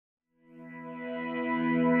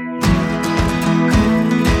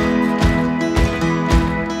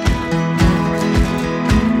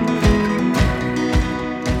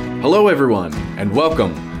Hello, everyone, and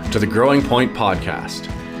welcome to the Growing Point Podcast.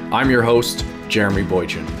 I'm your host, Jeremy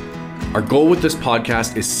Boychin. Our goal with this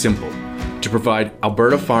podcast is simple: to provide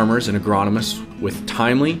Alberta farmers and agronomists with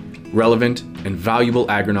timely, relevant, and valuable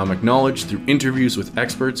agronomic knowledge through interviews with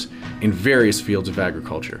experts in various fields of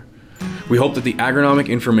agriculture. We hope that the agronomic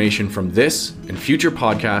information from this and future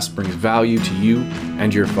podcasts brings value to you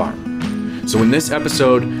and your farm. So in this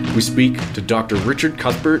episode, we speak to Dr. Richard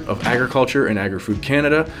Cuthbert of Agriculture and Agri-Food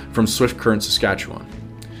Canada from Swift Current, Saskatchewan.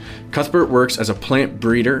 Cuthbert works as a plant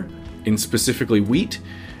breeder in specifically wheat.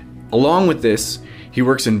 Along with this, he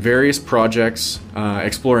works in various projects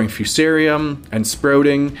exploring fusarium and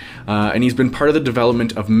sprouting, and he's been part of the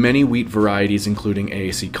development of many wheat varieties, including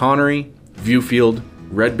AAC Connery, Viewfield,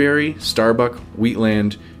 Redberry, Starbuck,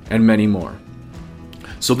 Wheatland, and many more.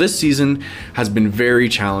 So this season has been very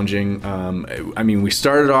challenging. We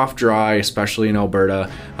started off dry, especially in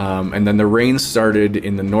Alberta, and then the rains started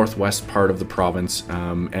in the northwest part of the province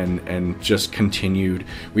and just continued.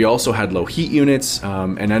 We also had low heat units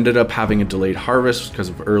and ended up having a delayed harvest because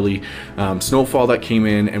of early snowfall that came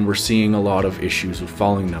in, and we're seeing a lot of issues with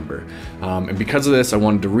falling number. And because of this, I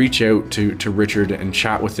wanted to reach out to Richard and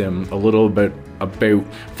chat with him a little bit about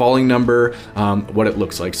falling number, what it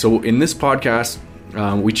looks like. So in this podcast,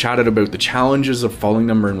 we chatted about the challenges of falling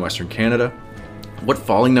number in Western Canada, what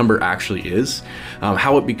falling number actually is,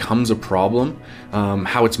 how it becomes a problem,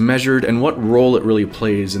 how it's measured, and what role it really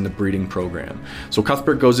plays in the breeding program. So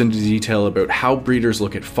Cuthbert goes into detail about how breeders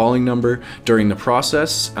look at falling number during the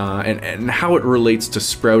process and how it relates to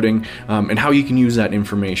sprouting and how you can use that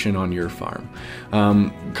information on your farm.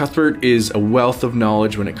 Cuthbert is a wealth of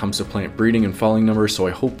knowledge when it comes to plant breeding and falling number, so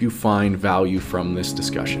I hope you find value from this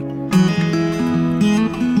discussion.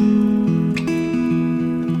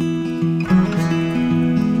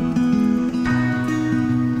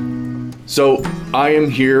 So I am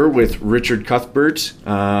here with Richard Cuthbert,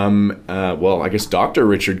 Dr.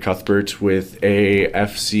 Richard Cuthbert with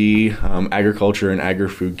AFC Agriculture and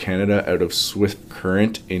Agri-Food Canada out of Swift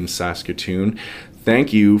Current in Saskatoon.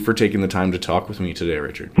 Thank you for taking the time to talk with me today,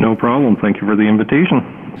 Richard. No problem. Thank you for the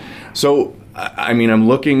invitation. So, I'm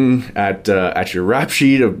looking at your rap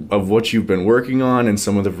sheet of what you've been working on and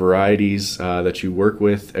some of the varieties that you work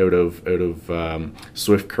with out of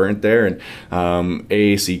Swift Current there, and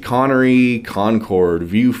AAC Connery, Concord,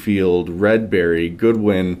 Viewfield, Redberry,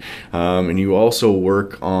 Goodwin, and you also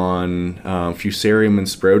work on fusarium and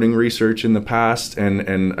sprouting research in the past,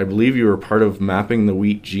 and I believe you were part of mapping the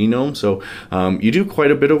wheat genome. So you do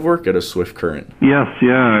quite a bit of work at a Swift Current. Yes,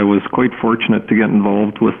 I was quite fortunate to get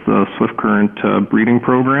involved with the Swift Current breeding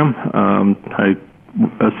program. I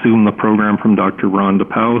assumed the program from Dr. Ron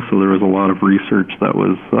DePau, so there was a lot of research that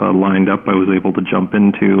was lined up I was able to jump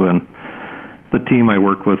into, and the team I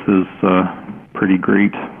work with is pretty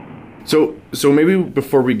great. So maybe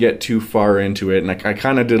before we get too far into it, and I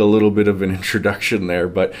kind of did a little bit of an introduction there,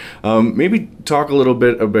 but maybe talk a little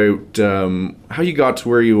bit about how you got to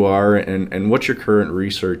where you are and what your current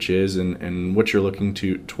research is and what you're looking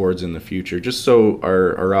towards in the future, just so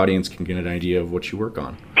our audience can get an idea of what you work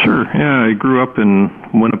on. Sure. Yeah, I grew up in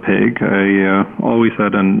Winnipeg. I always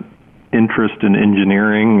had an interest in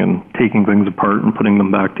engineering and taking things apart and putting them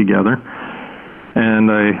back together.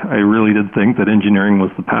 And I really did think that engineering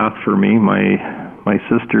was the path for me. My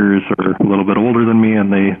sisters are a little bit older than me,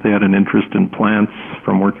 and they had an interest in plants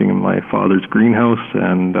from working in my father's greenhouse,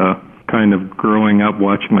 and kind of growing up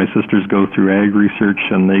watching my sisters go through ag research,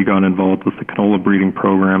 and they got involved with the canola breeding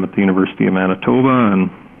program at the University of Manitoba,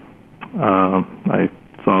 and I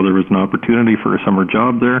saw there was an opportunity for a summer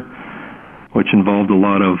job there, which involved a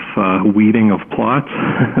lot of weeding of plots,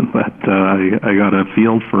 but I got a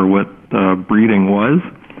feel for what breeding was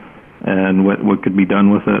and what could be done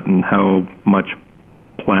with it, and how much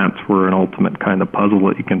plants were an ultimate kind of puzzle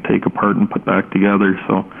that you can take apart and put back together.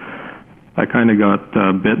 So I kind of got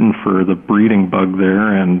bitten for the breeding bug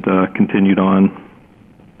there, and continued on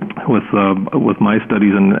with my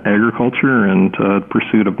studies in agriculture and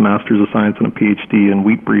pursuit of Master's of Science and a PhD in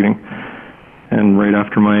wheat breeding. And right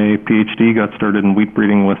after my PhD, got started in wheat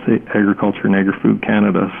breeding with Agriculture and Agri-Food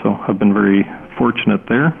Canada. So I've been very fortunate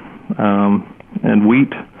there. And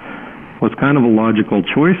wheat was kind of a logical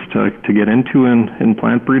choice to get into in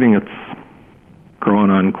plant breeding. It's grown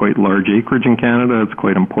on quite large acreage in Canada. It's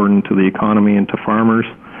quite important to the economy and to farmers.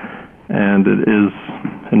 And it is,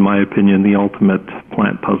 in my opinion, the ultimate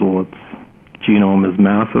plant puzzle. It's genome is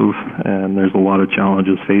massive, and there's a lot of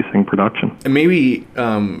challenges facing production. And maybe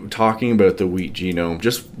talking about the wheat genome,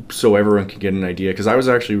 just so everyone can get an idea, because I was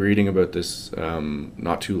actually reading about this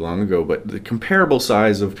not too long ago, but the comparable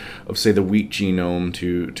size of say, the wheat genome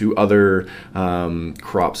to other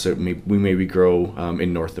crops that we maybe grow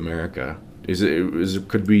in North America.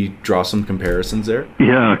 Could we draw some comparisons there?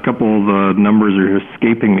 Yeah, a couple of the numbers are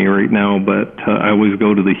escaping me right now, but I always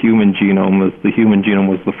go to the human genome, as the human genome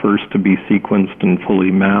was the first to be sequenced and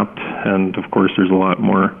fully mapped. And of course, there's a lot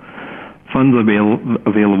more funds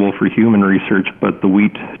available for human research, but the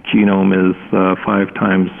wheat genome is 5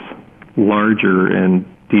 times larger in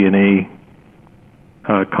DNA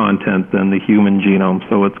content than the human genome,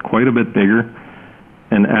 so it's quite a bit bigger.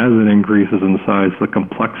 And as it increases in size, the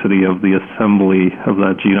complexity of the assembly of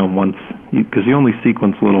that genome, because you only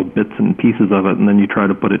sequence little bits and pieces of it, and then you try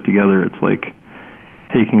to put it together, it's like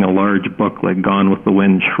taking a large book like Gone with the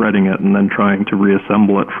Wind, shredding it, and then trying to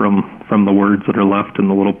reassemble it from the words that are left in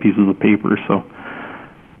the little pieces of paper. So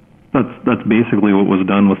that's basically what was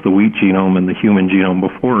done with the wheat genome and the human genome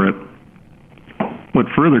before it.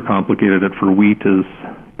 What further complicated it for wheat is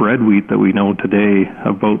bread wheat that we know today,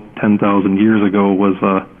 about 10,000 years ago, was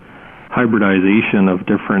a hybridization of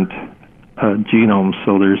different genomes.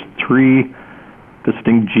 So there's 3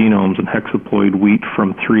 distinct genomes in hexaploid wheat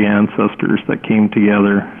from 3 ancestors that came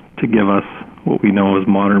together to give us what we know as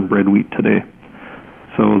modern bread wheat today.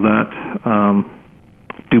 So that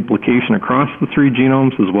duplication across the 3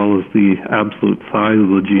 genomes, as well as the absolute size of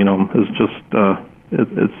the genome, is just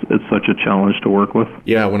it's such a challenge to work with.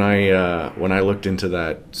 Yeah, when I looked into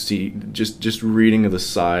that, just reading of the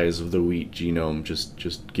size of the wheat genome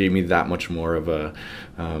just gave me that much more of a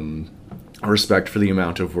respect for the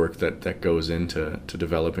amount of work that goes into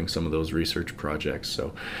developing some of those research projects.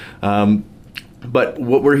 So, but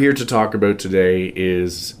what we're here to talk about today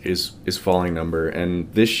is falling number,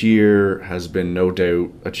 and this year has been no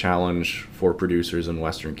doubt a challenge for producers in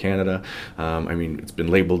Western Canada. I mean, it's been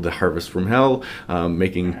labeled the harvest from hell,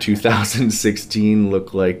 making 2016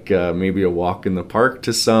 look like maybe a walk in the park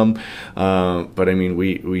to some. But I mean,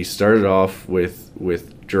 we started off with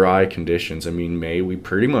dry conditions. I mean, May, we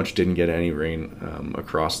pretty much didn't get any rain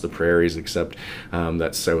across the prairies except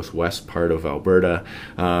that southwest part of Alberta.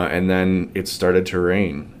 And then it started to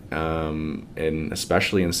rain. And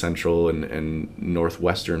especially in central and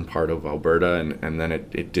northwestern part of Alberta, and then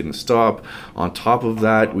it didn't stop. On top of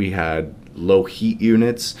that, we had low heat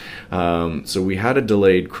units, so we had a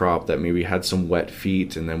delayed crop that maybe had some wet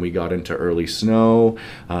feet, and then we got into early snow,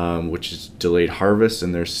 which is delayed harvest,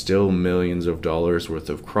 and there's still millions of dollars worth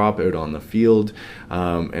of crop out on the field,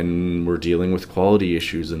 and we're dealing with quality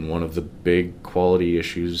issues, and one of the big quality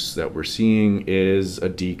issues that we're seeing is a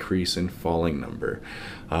decrease in falling number.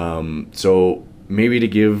 So maybe to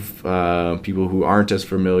give people who aren't as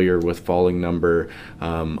familiar with falling number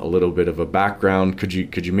a little bit of a background, could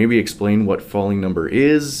you maybe explain what falling number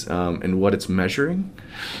is and what it's measuring?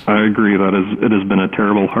 I agree that it has been a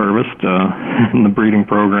terrible harvest. In the breeding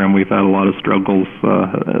program, we've had a lot of struggles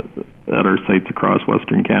at our sites across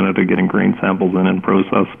Western Canada getting grain samples in and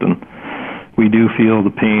processed, and we do feel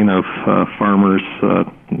the pain of farmers,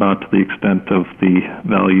 not to the extent of the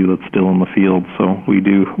value that's still in the field. So we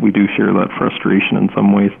do share that frustration in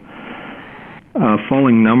some ways.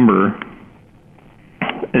 Falling number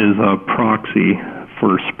is a proxy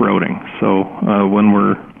for sprouting. So when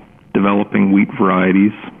we're developing wheat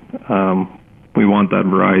varieties, we want that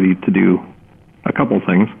variety to do a couple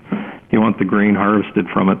things. You want the grain harvested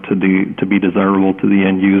from it to be desirable to the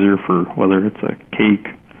end user, for whether it's a cake,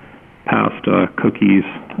 pasta, cookies,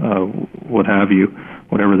 what have you,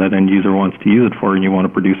 whatever that end user wants to use it for, and you want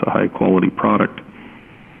to produce a high quality product.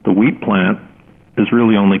 The wheat plant is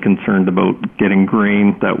really only concerned about getting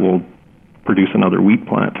grain that will produce another wheat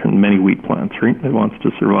plant, and many wheat plants, right? It wants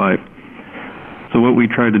to survive. So what we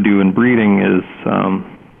try to do in breeding is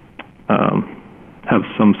have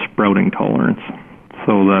some sprouting tolerance,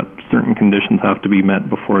 so that certain conditions have to be met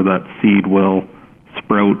before that seed will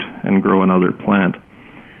sprout and grow another plant.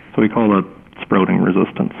 So we call that sprouting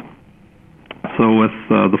resistance. So with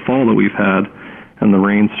the fall that we've had, and the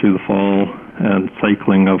rains through the fall, and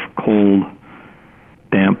cycling of cold,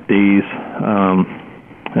 damp days,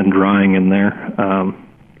 and drying in there,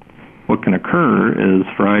 what can occur is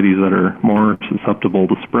varieties that are more susceptible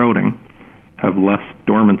to sprouting, have less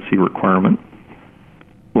dormancy requirement,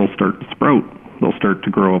 will start to sprout. They'll start to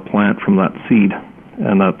grow a plant from that seed,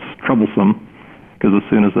 and that's troublesome, because as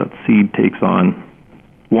soon as that seed takes on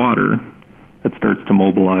water, it starts to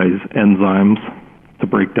mobilize enzymes to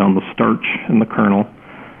break down the starch in the kernel.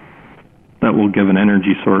 That will give an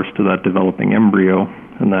energy source to that developing embryo,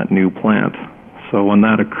 in that new plant. So when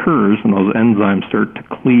that occurs and those enzymes start to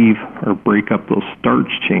cleave or break up those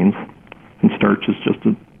starch chains, and starch is just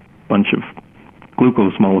a bunch of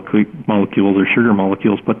glucose molecules or sugar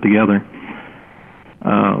molecules put together,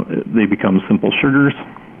 they become simple sugars.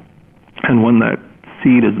 And when that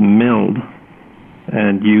seed is milled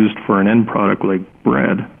and used for an end product like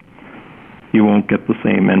bread, you won't get the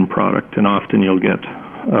same end product, and often you'll get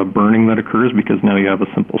burning that occurs because now you have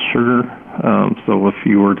a simple sugar. So if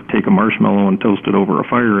you were to take a marshmallow and toast it over a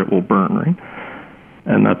fire, it will burn, right?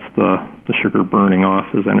 And that's the sugar burning off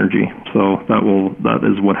as energy. So that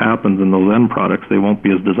is what happens in those end products. They won't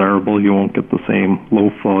be as desirable. You won't get the same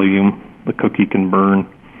low volume. The cookie can burn.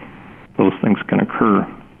 Those things can occur.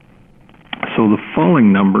 So the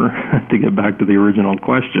falling number, to get back to the original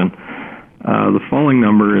question, the falling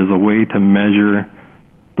number is a way to measure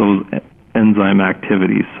those enzyme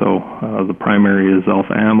activities. So the primary is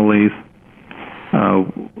alpha amylase.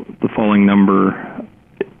 The falling number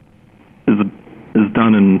is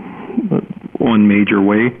done in one major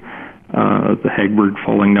way, the Hagberg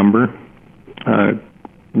falling number.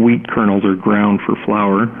 Wheat kernels are ground for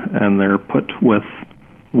flour, and they're put with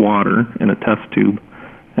water in a test tube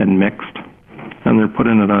and mixed. And they're put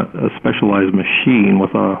in a specialized machine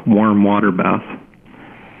with a warm water bath,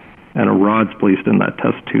 and a rod's placed in that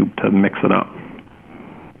test tube to mix it up.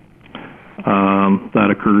 That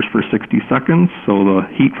occurs for 60 seconds, so the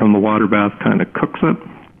heat from the water bath kind of cooks it,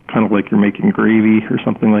 kind of like you're making gravy or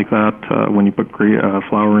something like that. When you put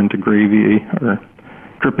flour into gravy or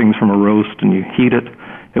drippings from a roast and you heat it,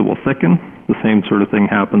 it will thicken. The same sort of thing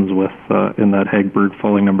happens with in that Hagberg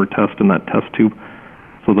falling number test in that test tube.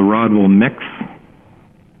 So the rod will mix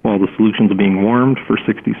while the solution's being warmed for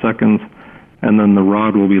 60 seconds, and then the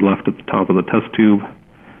rod will be left at the top of the test tube,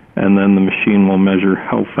 and then the machine will measure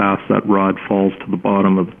how fast that rod falls to the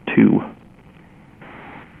bottom of the tube.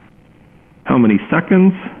 How many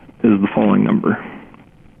seconds is the falling number,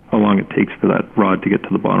 how long it takes for that rod to get to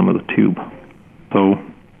the bottom of the tube. So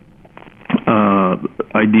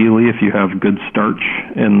ideally, if you have good starch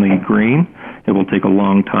in the grain, it will take a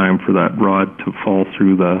long time for that rod to fall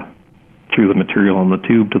through the material in the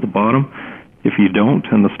tube to the bottom. If you don't,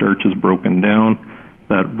 and the starch is broken down,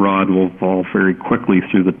 that rod will fall very quickly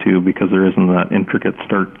through the tube because there isn't that intricate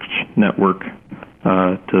starch network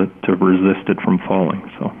to resist it from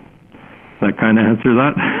falling. So that kind of answer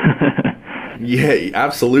that. Yeah,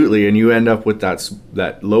 absolutely. And you end up with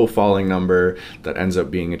that low falling number that ends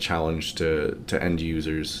up being a challenge to end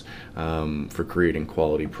users for creating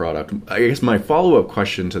quality product. I guess my follow-up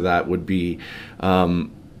question to that would be,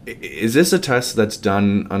 is this a test that's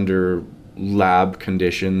done under lab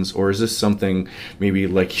conditions, or is this something maybe,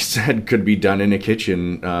 like you said, could be done in a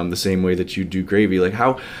kitchen the same way that you do gravy? Like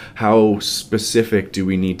how specific do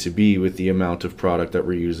we need to be with the amount of product that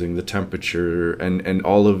we're using, the temperature, and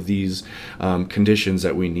all of these conditions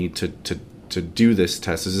that we need to do this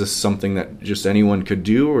test? Is this something that just anyone could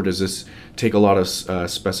do, or does this take a lot of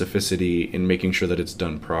specificity in making sure that it's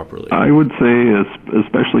done properly? I would say,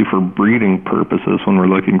 especially for breeding purposes, when we're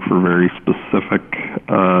looking for very specific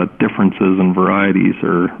differences in varieties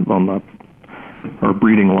or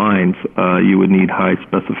breeding lines, you would need high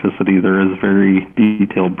specificity. There is very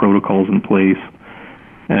detailed protocols in place,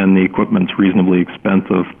 and the equipment's reasonably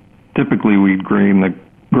expensive. Typically, we'd grind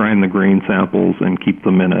the grain samples and keep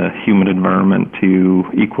them in a humid environment to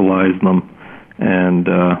equalize them, and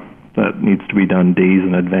that needs to be done days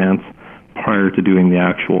in advance prior to doing the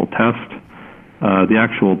actual test. The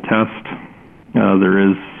actual test, there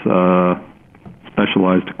is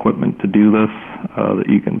specialized equipment to do this that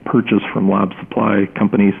you can purchase from lab supply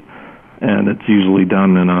companies, and it's usually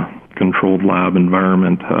done in a controlled lab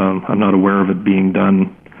environment. I'm not aware of it being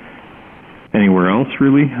done anywhere else,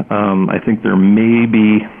 really. I think there may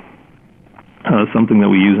be something that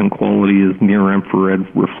we use in quality is near-infrared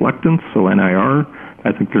reflectance, so NIR.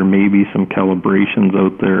 I think there may be some calibrations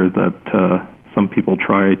out there that some people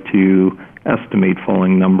try to estimate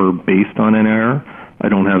falling number based on NIR. I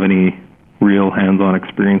don't have any real hands-on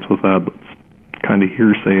experience with that, but it's kind of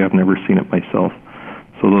hearsay. I've never seen it myself.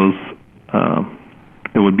 So those,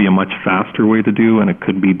 it would be a much faster way to do, and it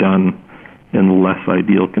could be done in less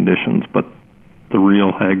ideal conditions, but the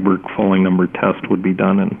real Hagberg falling number test would be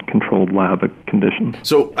done in controlled lab conditions.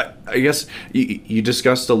 So I guess you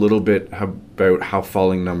discussed a little bit about how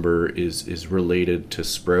falling number is related to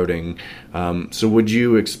sprouting. So would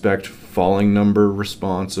you expect falling number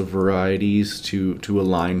response of varieties to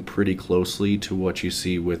align pretty closely to what you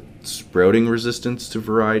see with sprouting resistance to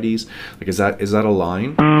varieties? Like, is that a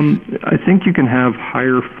line? I think you can have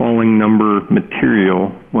higher falling number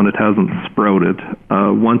material when it hasn't sprouted.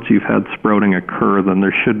 Once you've had sprouting occur, then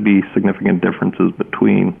there should be significant differences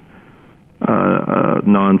between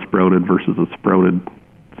non-sprouted versus a sprouted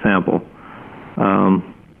sample.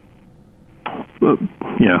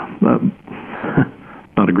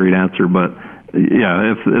 Not a great answer, but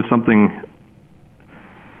yeah, if something's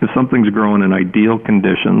grown in ideal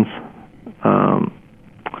conditions,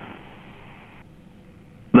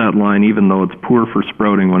 that line, even though it's poor for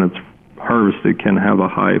sprouting, when it's harvested, can have a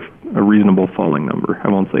reasonable falling number. I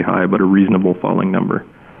won't say high, but a reasonable falling number.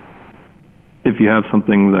 If you have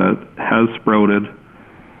something that has sprouted,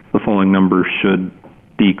 the falling number should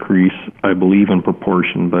decrease, I believe, in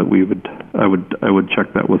proportion, but I would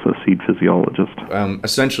check that with a seed physiologist.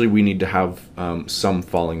 Essentially, we need to have some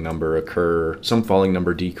falling number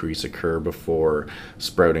decrease occur before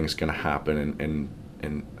sprouting is going to happen,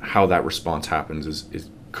 and how that response happens is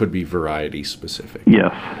could be variety specific.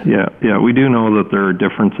 Yes, yeah. We do know that there are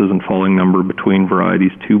differences in falling number between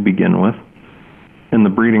varieties to begin with. In the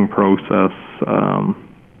breeding process,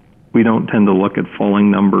 we don't tend to look at falling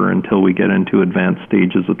number until we get into advanced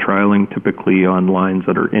stages of trialing, typically on lines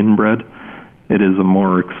that are inbred. It is a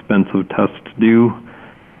more expensive test to do,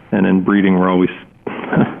 and in breeding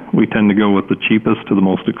we tend to go with the cheapest to the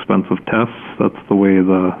most expensive tests. That's the way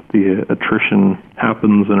the attrition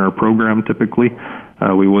happens in our program typically.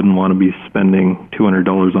 We wouldn't want to be spending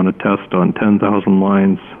 $200 on a test on 10,000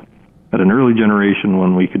 lines at an early generation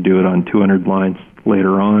when we could do it on 200 lines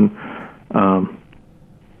later on.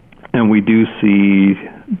 And we do see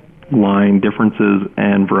line differences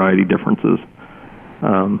and variety differences.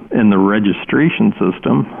 In the registration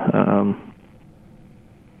system,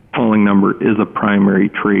 falling number is a primary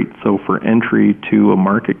trait. So for entry to a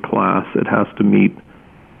market class, it has to meet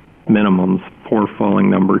minimums for falling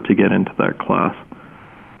number to get into that class.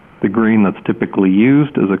 The grain that's typically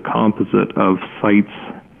used is a composite of sites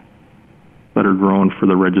that are grown for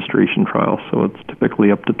the registration trial. So it's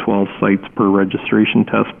typically up to 12 sites per registration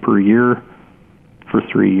test per year for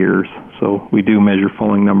 3 years. So we do measure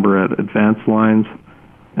falling number at advanced lines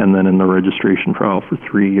and then in the registration trial for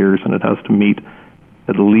 3 years, and it has to meet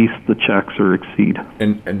at least the checks or exceed.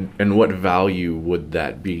 And what value would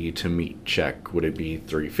that be to meet check? Would it be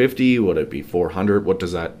 350? Would it be 400? What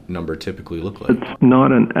does that number typically look like? It's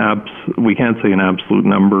not we can't say an absolute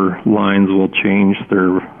number. Lines will change.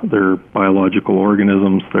 They're biological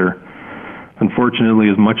organisms. Unfortunately,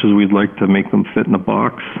 as much as we'd like to make them fit in a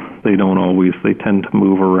box, they don't always. They tend to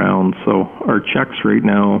move around. So our checks right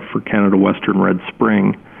now for Canada Western Red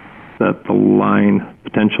Spring, that the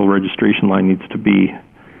potential registration line needs to be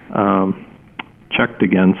checked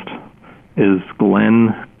against, is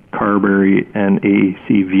Glen, Carberry, and AC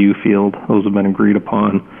Viewfield. Those have been agreed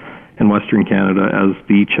upon in Western Canada as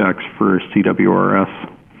the checks for CWRS.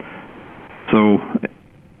 So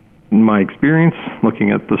in my experience,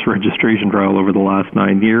 looking at this registration trial over the last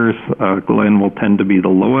 9 years, Glen will tend to be the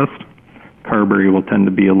lowest. Carberry will tend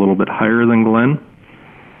to be a little bit higher than Glen,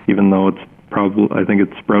 even though I think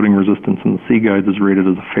its sprouting resistance in the C guides is rated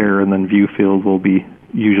as a fair, and then Viewfield will be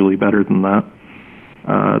usually better than that.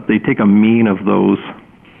 They take a mean of those,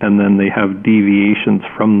 and then they have deviations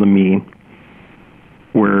from the mean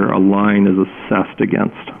where a line is assessed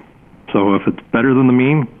against. So if it's better than the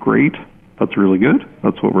mean, great. That's really good.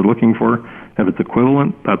 That's what we're looking for. If it's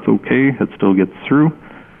equivalent, that's okay. It still gets through.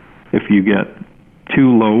 If you get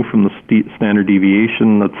too low from the standard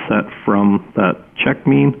deviation that's set from that check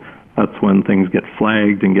mean, that's when things get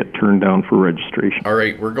flagged and get turned down for registration. All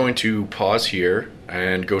right, we're going to pause here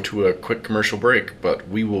and go to a quick commercial break, but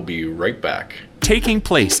we will be right back. Taking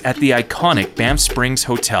place at the iconic Banff Springs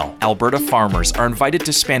Hotel, Alberta farmers are invited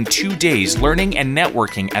to spend 2 days learning and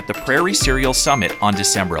networking at the Prairie Cereal Summit on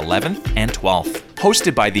December 11th and 12th.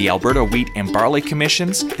 Hosted by the Alberta Wheat and Barley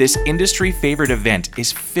Commissions, this industry-favorite event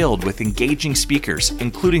is filled with engaging speakers,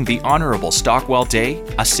 including the Honourable Stockwell Day,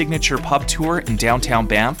 a signature pub tour in downtown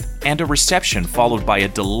Banff, and a reception followed by a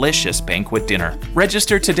delicious banquet dinner.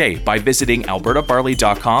 Register today by visiting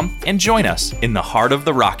albertabarley.com and join us in the heart of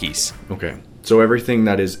the Rockies. Okay. So everything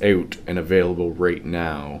that is out and available right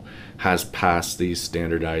now has passed these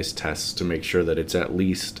standardized tests to make sure that it's at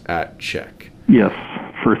least at check. Yes,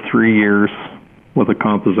 for 3 years with a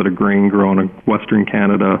composite of grain grown in Western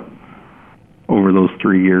Canada over those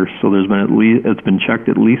 3 years. So it's been checked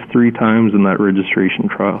at least 3 times in that registration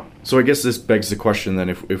trial. So I guess this begs the question then,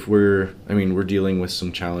 if we're dealing with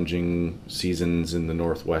some challenging seasons in the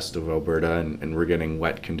northwest of Alberta and we're getting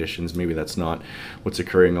wet conditions, maybe that's not what's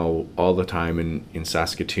occurring all the time in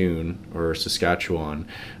Saskatoon or Saskatchewan.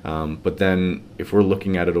 But then if we're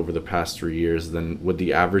looking at it over the past 3 years, then would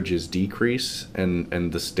the averages decrease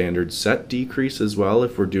and the standard set decrease as well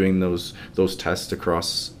if we're doing those tests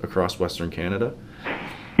across Western Canada?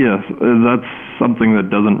 Yes, that's something that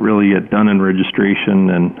doesn't really get done in registration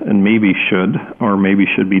and maybe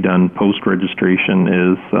should be done post-registration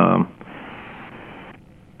is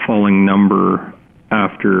falling number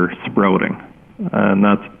after sprouting. And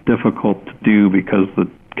that's difficult to do because the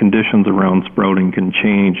conditions around sprouting can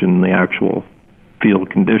change in the actual field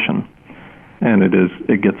condition. And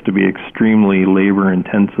it gets to be extremely labor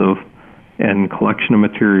intensive in collection of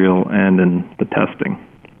material and in the testing.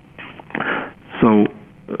 So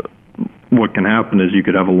what can happen is you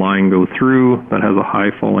could have a line go through that has a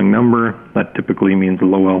high falling number. That typically means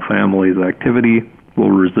low L families activity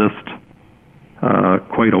will resist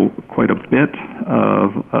quite a bit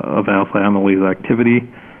of L families activity.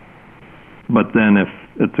 But then if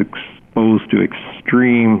it's exposed to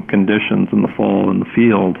extreme conditions in the fall in the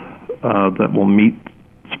field that will meet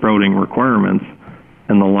sprouting requirements,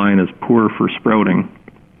 and the line is poor for sprouting,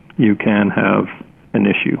 you can have an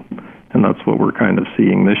issue. And that's what we're kind of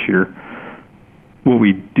seeing this year. What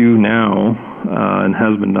we do now, and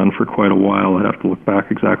has been done for quite a while, I'd have to look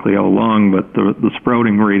back exactly how long, but the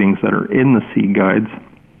sprouting ratings that are in the seed guides,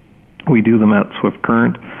 we do them at Swift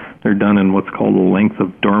Current. They're done in what's called a length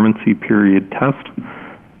of dormancy period test.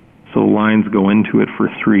 So lines go into it for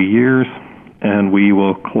 3 years, and we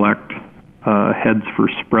will collect heads for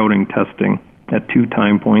sprouting testing at 2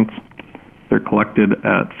 time points. They're collected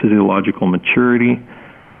at physiological maturity.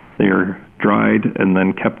 They are dried and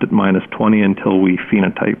then kept at -20 until we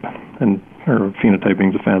phenotype. Or phenotyping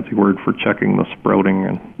is a fancy word for checking the sprouting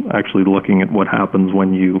and actually looking at what happens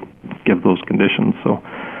when you give those conditions. So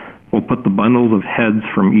we'll put the bundles of heads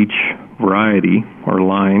from each variety or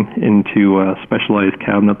line into a specialized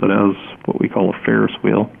cabinet that has what we call a Ferris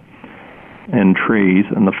wheel and trays,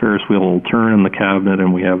 and the Ferris wheel will turn in the cabinet,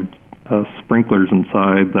 and we have sprinklers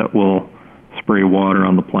inside that will spray water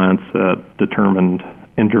on the plants at determined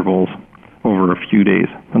intervals over a few days.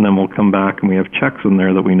 And then we'll come back and we have checks in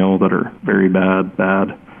there that we know that are very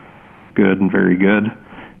bad, good, and very good.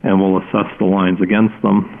 And we'll assess the lines against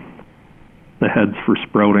them, the heads for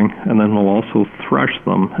sprouting, and then we'll also thresh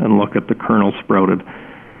them and look at the kernel sprouted.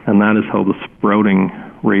 And that is how the sprouting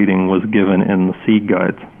rating was given in the seed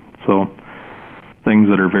guides. So things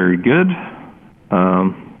that are very good,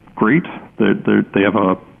 great. They have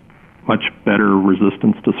a much better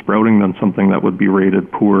resistance to sprouting than something that would be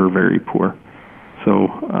rated poor or very poor. So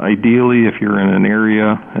ideally, if you're in an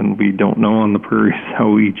area, and we don't know on the prairies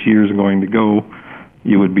how each year is going to go,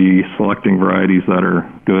 you would be selecting varieties that are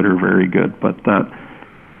good or very good, but that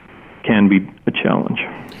can be a challenge.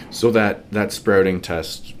 So that sprouting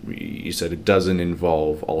test, you said it doesn't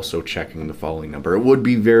involve also checking the falling number. It would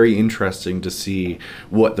be very interesting to see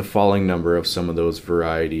what the falling number of some of those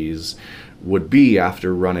varieties would be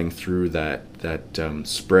after running through that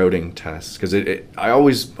sprouting test, because I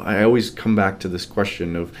always come back to this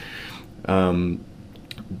question of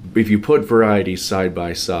if you put varieties side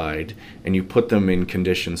by side and you put them in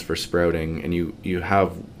conditions for sprouting, and you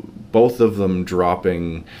have both of them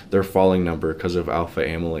dropping their falling number because of alpha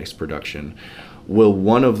amylase production, will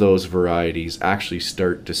one of those varieties actually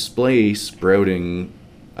start display sprouting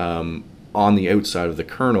on the outside of the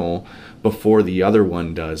kernel before the other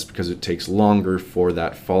one does, because it takes longer for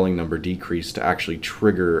that falling number decrease to actually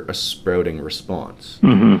trigger a sprouting response?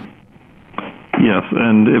 Mm-hmm. Yes,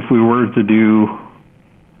 and if we were to do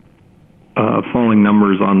falling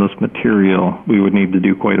numbers on this material, we would need to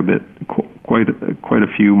do quite a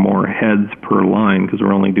few more heads per line, because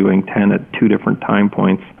we're only doing 10 at 2 different time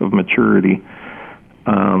points of maturity.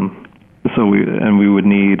 So we would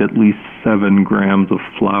need at least 7 grams of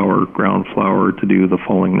ground flour, to do the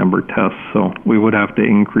falling number test. So we would have to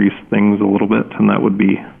increase things a little bit, and that would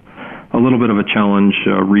be a little bit of a challenge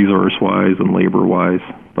resource-wise and labor-wise.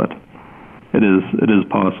 But it is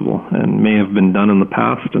possible and may have been done in the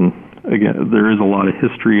past. And again, there is a lot of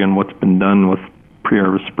history in what's been done with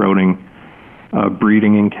pre-harvest sprouting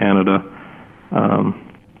breeding in Canada.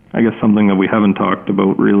 I guess something that we haven't talked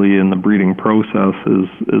about really in the breeding process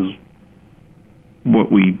is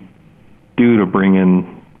what we do to bring in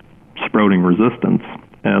sprouting resistance.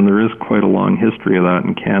 And there is quite a long history of that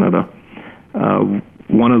in Canada.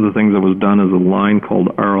 One of the things that was done is a line called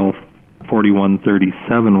RL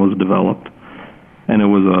 4137 was developed. and it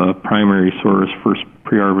was a primary source for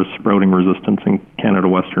pre-harvest sprouting resistance in Canada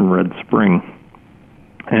Western Red Spring.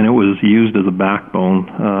 And it was used as a backbone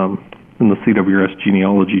in the CWRS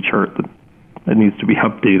genealogy chart that needs to be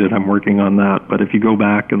updated. I'm working on that. But if you go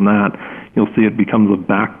back in that, you'll see it becomes a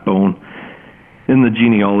backbone in the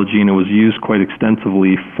genealogy, and it was used quite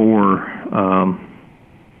extensively for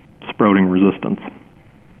sprouting resistance.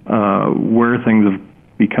 Where things have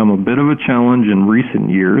become a bit of a challenge in recent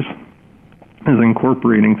years is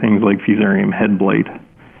incorporating things like Fusarium head blight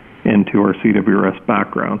into our CWRS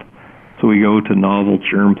background. So we go to novel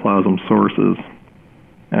germplasm sources,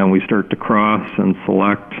 and we start to cross and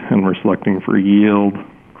select, and we're selecting for yield,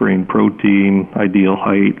 grain protein, ideal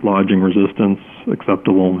height, lodging resistance,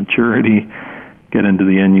 acceptable maturity, get into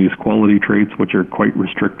the end-use quality traits, which are quite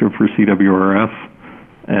restrictive for CWRS,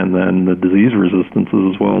 and then the disease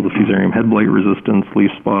resistances as well, the Fusarium head blight resistance,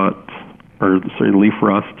 leaf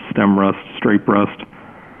rust, stem rust, stripe rust,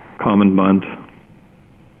 common bunt,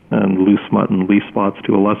 and loose smut and leaf spots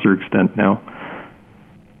to a lesser extent now,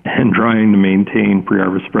 and trying to maintain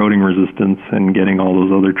pre-harvest sprouting resistance and getting all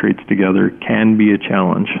those other traits together can be a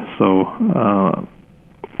challenge. So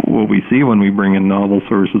what we see when we bring in novel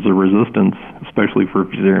sources of resistance, especially for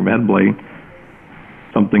Fusarium head blight,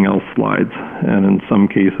 something else slides. And in some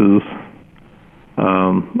cases,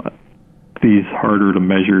 these harder to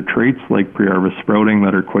measure traits like pre-harvest sprouting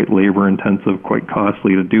that are quite labor intensive, quite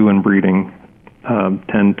costly to do in breeding,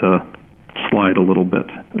 tend to slide a little bit.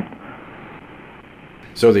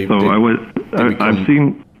 I've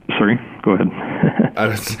seen. Sorry, go ahead. I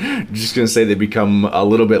was just going to say they become a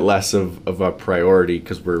little bit less of a priority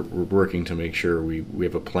because we're working to make sure we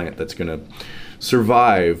have a plant that's going to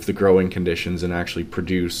survive the growing conditions and actually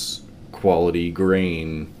produce quality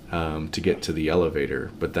grain to get to the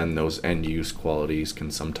elevator. But then those end-use qualities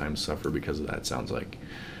can sometimes suffer because of that, it sounds like.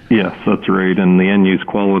 Yes, that's right. And the end-use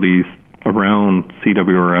qualities around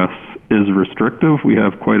CWRS is restrictive. We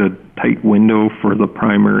have quite a tight window for the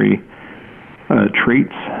primary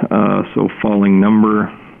traits, so falling number.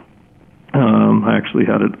 I actually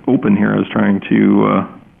had it open here. I was trying to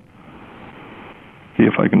see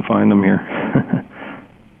if I can find them here.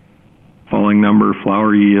 Falling number,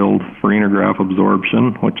 flower yield, verinograph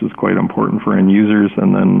absorption, which is quite important for end users,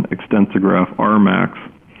 and then extensograph Rmax.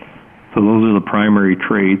 So those are the primary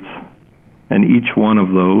traits, and each one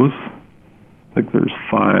of those, I think there's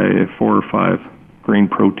 4 or 5. Grain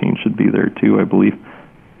protein should be there too, I believe.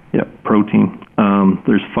 Yeah, protein.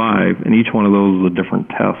 There's 5, and each one of those is a different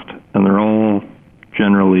test, and they're all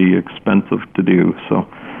generally expensive to do. So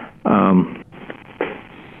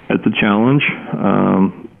it's a challenge.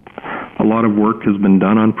 A lot of work has been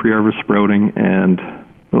done on pre-harvest sprouting, and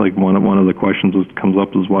like one of the questions that comes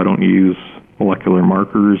up is why don't you use molecular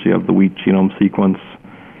markers? You have the wheat genome sequence.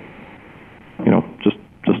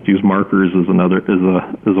 Just use markers is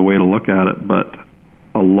a way to look at it, but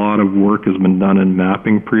a lot of work has been done in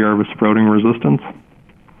mapping pre-harvest sprouting resistance.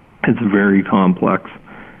 It's very complex.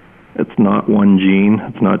 It's not one gene.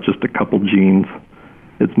 It's not just a couple genes.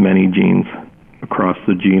 It's many genes across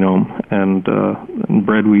the genome. And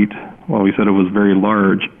bread wheat, while we said it was very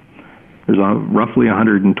large, there's roughly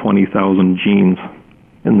 120,000 genes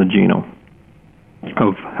in the genome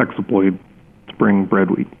of hexaploid spring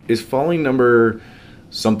bread wheat. Is falling number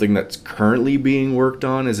something that's currently being worked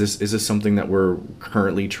on? Is this something that we're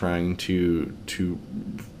currently trying to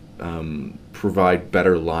provide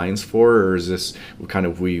better lines for, or is this kind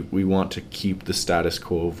of we want to keep the status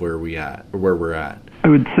quo of where we're at? I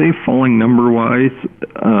would say falling number wise,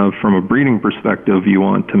 from a breeding perspective, you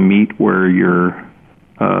want to meet where you're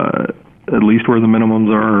at least where the minimums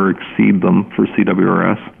are or exceed them for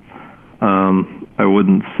CWRS. I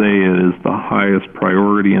wouldn't say it is the highest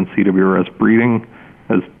priority in CWRS breeding,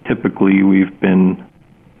 as typically we've been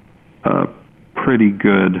pretty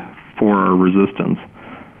good for our resistance.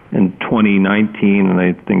 In 2019, and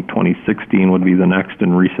I think 2016 would be the next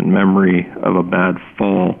in recent memory of a bad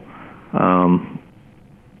fall.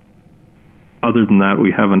 Other than that,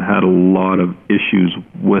 we haven't had a lot of issues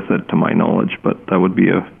with it, to my knowledge, but that would be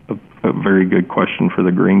a very good question for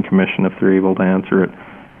the Grain Commission if they're able to answer it,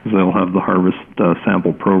 because they'll have the harvest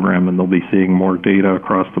sample program and they'll be seeing more data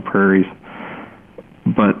across the prairies.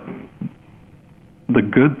 But the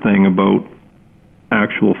good thing about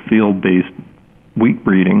actual field-based wheat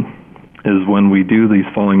breeding is when we do these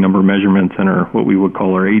falling number measurements in our what we would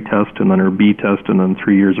call our A test and then our B test and then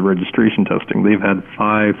 3 years of registration testing, they've had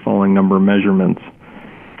 5 falling number measurements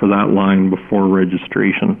for that line before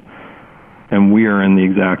registration. And we are in the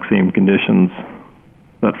exact same conditions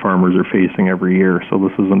that farmers are facing every year. So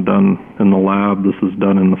this isn't done in the lab, this is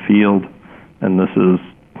done in the field, and this is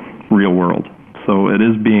real world. So it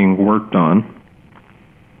is being worked on.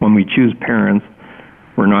 When we choose parents,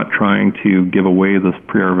 we're not trying to give away this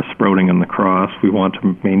pre-harvest sprouting in the cross. We want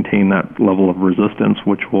to maintain that level of resistance,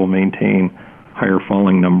 which will maintain higher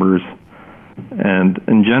falling numbers. And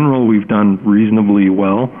in general, we've done reasonably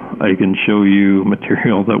well. I can show you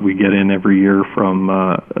material that we get in every year from,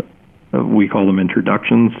 we call them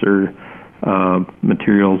introductions, or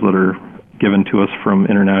materials that are given to us from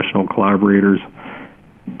international collaborators.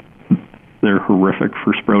 They're horrific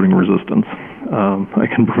for sprouting resistance. I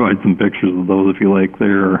can provide some pictures of those if you like.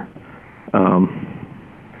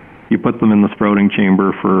 You put them in the sprouting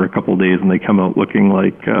chamber for a couple of days and they come out looking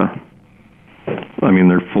like,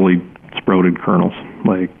 they're fully sprouted kernels.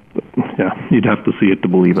 You'd have to see it to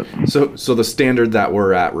believe it. So the standard that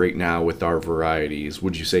we're at right now with our varieties,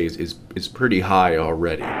 would you say is pretty high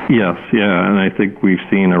already? Yes, and I think we've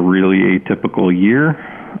seen a really atypical year.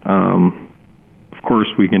 Of course,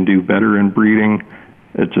 we can do better in breeding.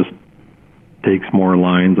 It just takes more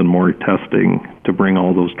lines and more testing to bring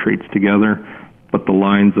all those traits together. But the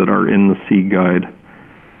lines that are in the seed guide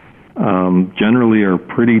generally are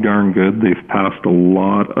pretty darn good. They've passed a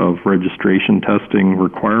lot of registration testing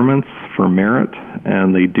requirements for merit,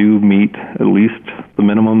 and they do meet at least the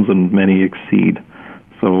minimums, and many exceed.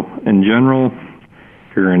 So in general,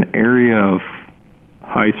 if you're in an area of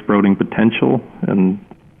high sprouting potential, and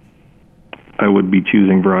I would be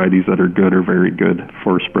choosing varieties that are good or very good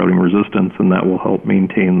for sprouting resistance, and that will help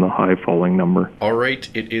maintain the high falling number. All right,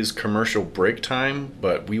 it is commercial break time,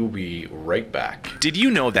 but we will be right back. Did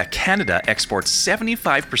you know that Canada exports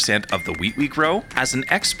 75% of the wheat we grow? As an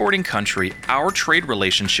exporting country, our trade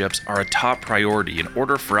relationships are a top priority in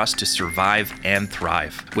order for us to survive and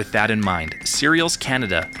thrive. With that in mind, Cereals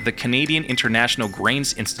Canada, the Canadian International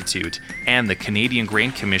Grains Institute, and the Canadian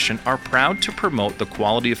Grain Commission are proud to promote the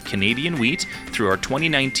quality of Canadian wheat through our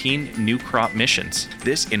 2019 New Crop missions.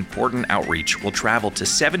 This important outreach will travel to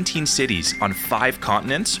 17 cities on 5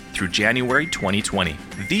 continents through January 2020.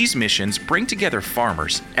 These missions bring together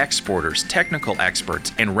farmers, exporters, technical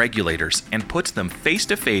experts, and regulators, and puts them face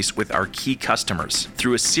to face with our key customers.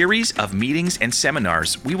 Through a series of meetings and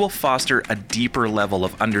seminars, we will foster a deeper level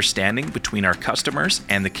of understanding between our customers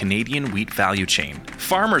and the Canadian wheat value chain.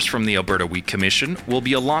 Farmers from the Alberta Wheat Commission will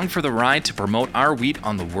be along for the ride to promote our wheat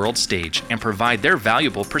on the world stage and provide their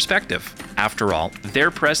valuable perspective. After all, their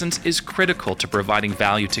presence is critical to providing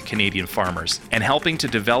value to Canadian farmers and helping to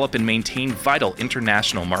develop and maintain vital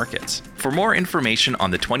international markets. For more information on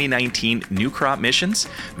the 2019 New Crop missions,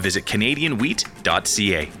 visit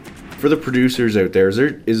canadianwheat.ca. For the producers out there,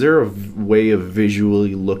 is there a way of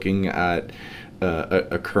visually looking at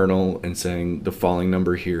a kernel and saying the falling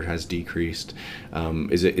number here has decreased?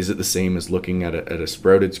 Is it the same as looking at a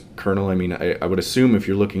sprouted kernel? I mean, I would assume if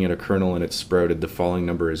you're looking at a kernel and it's sprouted, the falling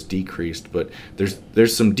number is decreased, but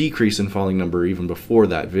there's some decrease in falling number even before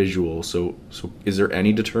that visual. So is there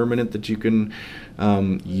any determinant that you can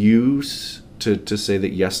use to say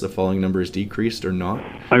that yes, the falling number is decreased or not?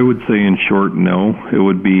 I would say in short, no. It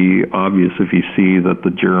would be obvious if you see that the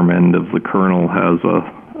germ end of the kernel has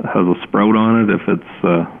a sprout on it. If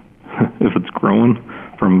it's growing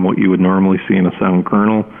from what you would normally see in a sound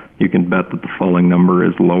kernel, you can bet that the falling number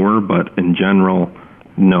is lower. But in general,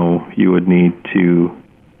 no, you would need to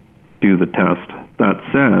do the test. That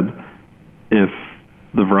said, if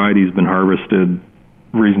the variety's been harvested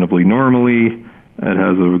reasonably normally, it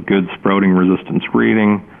has a good sprouting resistance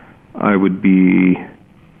rating, I would be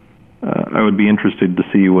interested to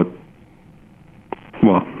see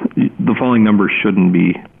the falling number shouldn't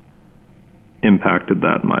be impacted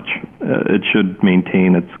that much. It should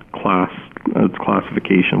maintain its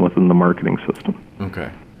classification within the marketing system.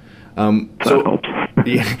 Okay. That helps.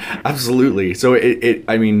 Yeah, absolutely. So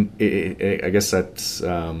I guess that's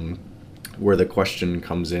where the question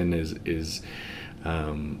comes in is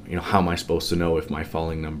how am I supposed to know if my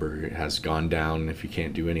falling number has gone down if you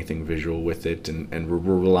can't do anything visual with it? And we're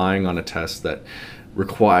relying on a test that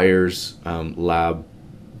requires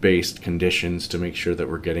lab-based conditions to make sure that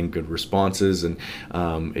we're getting good responses. And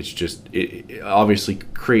it obviously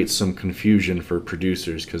creates some confusion for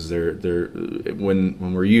producers because they're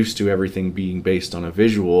when we're used to everything being based on a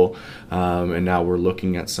visual, and now we're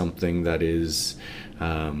looking at something that is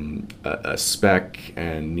a spec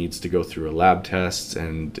and needs to go through a lab test,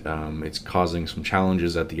 and it's causing some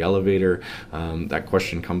challenges at the elevator. That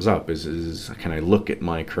question comes up: is can I look at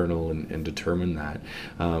my kernel and determine that?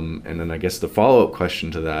 And then I guess the follow-up question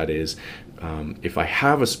to that is, if I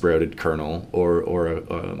have a sprouted kernel or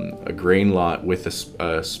a grain lot with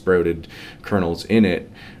sprouted kernels in it,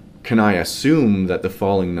 can I assume that the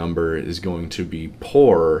falling number is going to be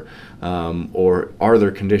poor, or are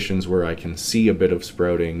there conditions where I can see a bit of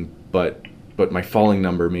sprouting, but my falling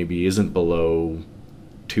number maybe isn't below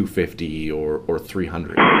 250 or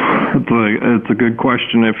 300? It's a good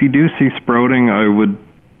question. If you do see sprouting, I would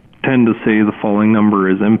tend to say the falling number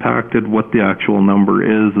is impacted. What the actual number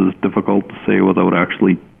is difficult to say without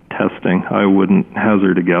actually testing. I wouldn't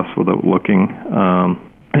hazard a guess without looking.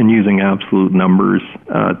 And using absolute numbers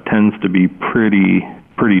tends to be pretty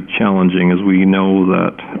challenging, as we know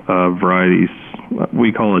that varieties,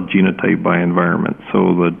 we call it genotype by environment.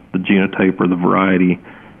 So the genotype or the variety,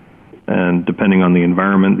 and depending on the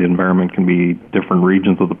environment can be different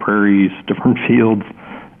regions of the prairies, different fields,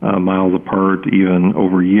 miles apart, even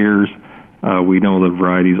over years. We know that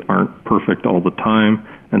varieties aren't perfect all the time,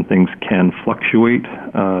 and things can fluctuate.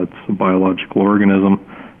 It's a biological organism,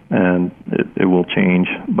 and it will change.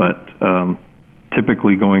 But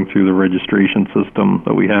typically going through the registration system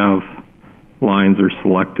that we have, lines are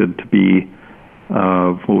selected to be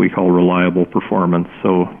what we call reliable performance.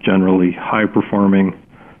 So generally high performing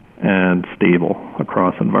and stable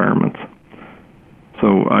across environments.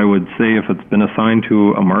 So I would say if it's been assigned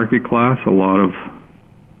to a market class, a lot of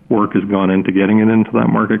work has gone into getting it into that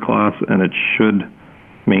market class, and it should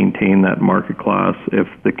maintain that market class if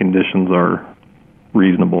the conditions are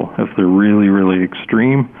reasonable. If they're really, really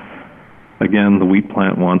extreme, again, the wheat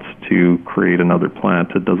plant wants to create another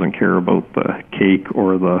plant. It doesn't care about the cake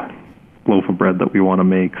or the loaf of bread that we want to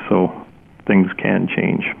make, so things can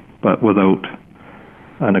change. But without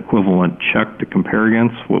an equivalent check to compare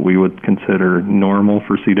against, what we would consider normal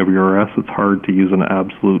for CWRS, it's hard to use an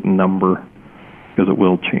absolute number because it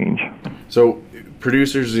will change. So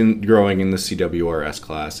producers growing in the CWRS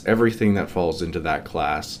class, everything that falls into that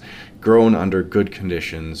class, grown under good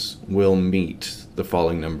conditions, will meet the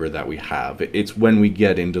falling number that we have. It's when we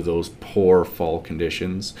get into those poor fall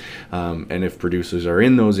conditions, and if producers are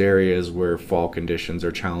in those areas where fall conditions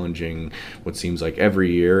are challenging what seems like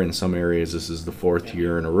every year, in some areas this is the fourth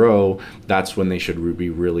year in a row, that's when they should be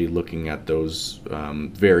really looking at those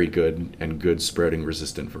very good and good sprouting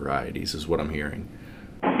resistant varieties, is what I'm hearing.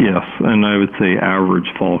 Yes, and I would say average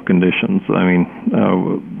fall conditions. I mean,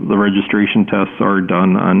 the registration tests are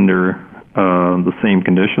done under the same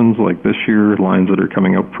conditions. Like this year, lines that are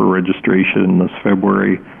coming up for registration this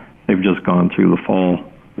February, they've just gone through the fall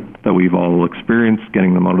that we've all experienced,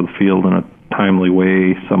 getting them out of the field in a timely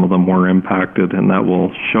way. Some of them were impacted, and that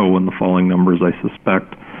will show in the falling numbers, I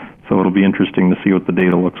suspect. So it'll be interesting to see what the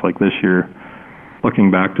data looks like this year.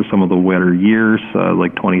 Looking back to some of the wetter years,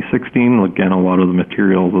 like 2016, again, a lot of the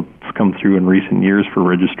material that's come through in recent years for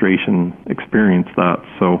registration experienced that.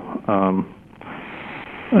 So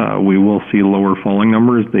we will see lower falling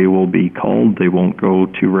numbers. They will be culled. They won't go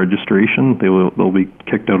to registration. They'll be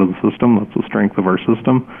kicked out of the system. That's the strength of our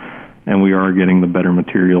system. And we are getting the better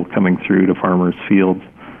material coming through to farmers' fields.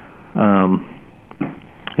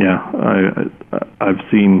 I've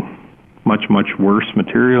seen much worse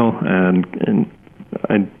material, and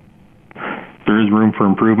there is room for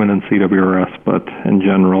improvement in CWRS, but in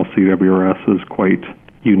general, CWRS is quite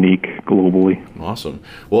unique globally. Awesome.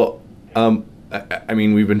 Well, I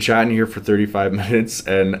mean, we've been chatting here for 35 minutes,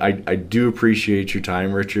 and I do appreciate your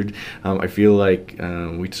time, Richard. I feel like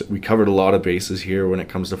we covered a lot of bases here when it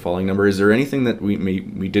comes to falling number. Is there anything that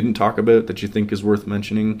we didn't talk about that you think is worth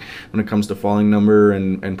mentioning when it comes to falling number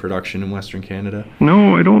and production in Western Canada?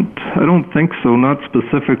 No, I don't think so. Not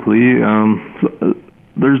specifically.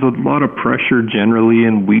 There's a lot of pressure generally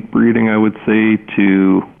in wheat breeding, I would say,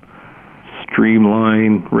 to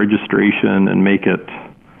streamline registration and make it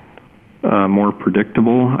more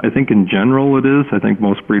predictable. I think in general it is. I think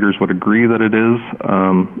most breeders would agree that it is.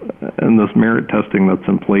 And this merit testing that's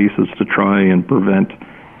in place is to try and prevent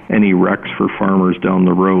any wrecks for farmers down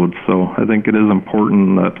the road. So I think it is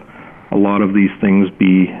important that a lot of these things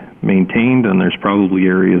be maintained, and there's probably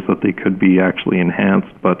areas that they could be actually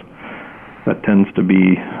enhanced, but that tends to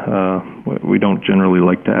be, we don't generally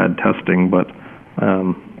like to add testing, but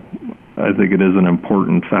I think it is an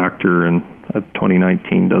important factor, and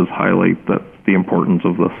 2019 does highlight the importance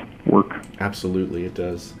of this work. Absolutely, it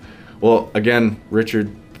does. Well, again,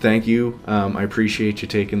 Richard, thank you. I appreciate you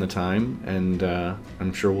taking the time, and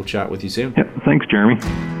I'm sure we'll chat with you soon. Yeah, thanks, Jeremy.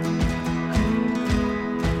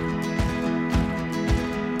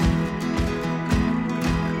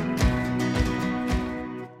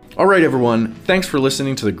 All right, everyone. Thanks for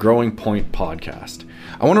listening to the Growing Point podcast.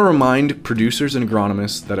 I want to remind producers and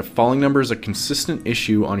agronomists that if falling number is a consistent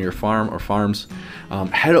issue on your farm or farms,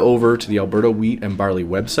 head over to the Alberta Wheat and Barley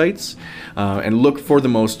websites and look for the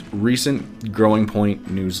most recent Growing Point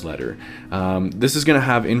newsletter. This is going to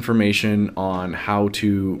have information on how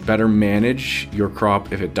to better manage your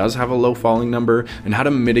crop if it does have a low falling number and how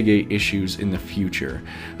to mitigate issues in the future.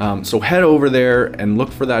 So head over there and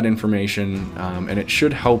look for that information, and it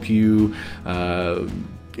should help you.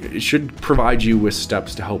 It should provide you with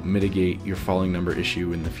steps to help mitigate your falling number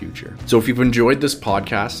issue in the future. So if you've enjoyed this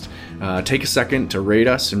podcast, take a second to rate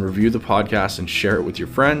us and review the podcast and share it with your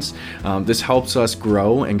friends. This helps us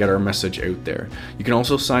grow and get our message out there. You can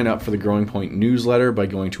also sign up for the Growing Point newsletter by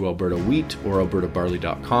going to Alberta Wheat or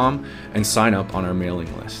albertabarley.com and sign up on our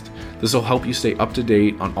mailing list. This will help you stay up to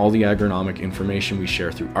date on all the agronomic information we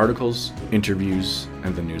share through articles, interviews,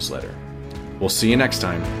 and the newsletter. We'll see you next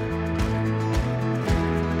time.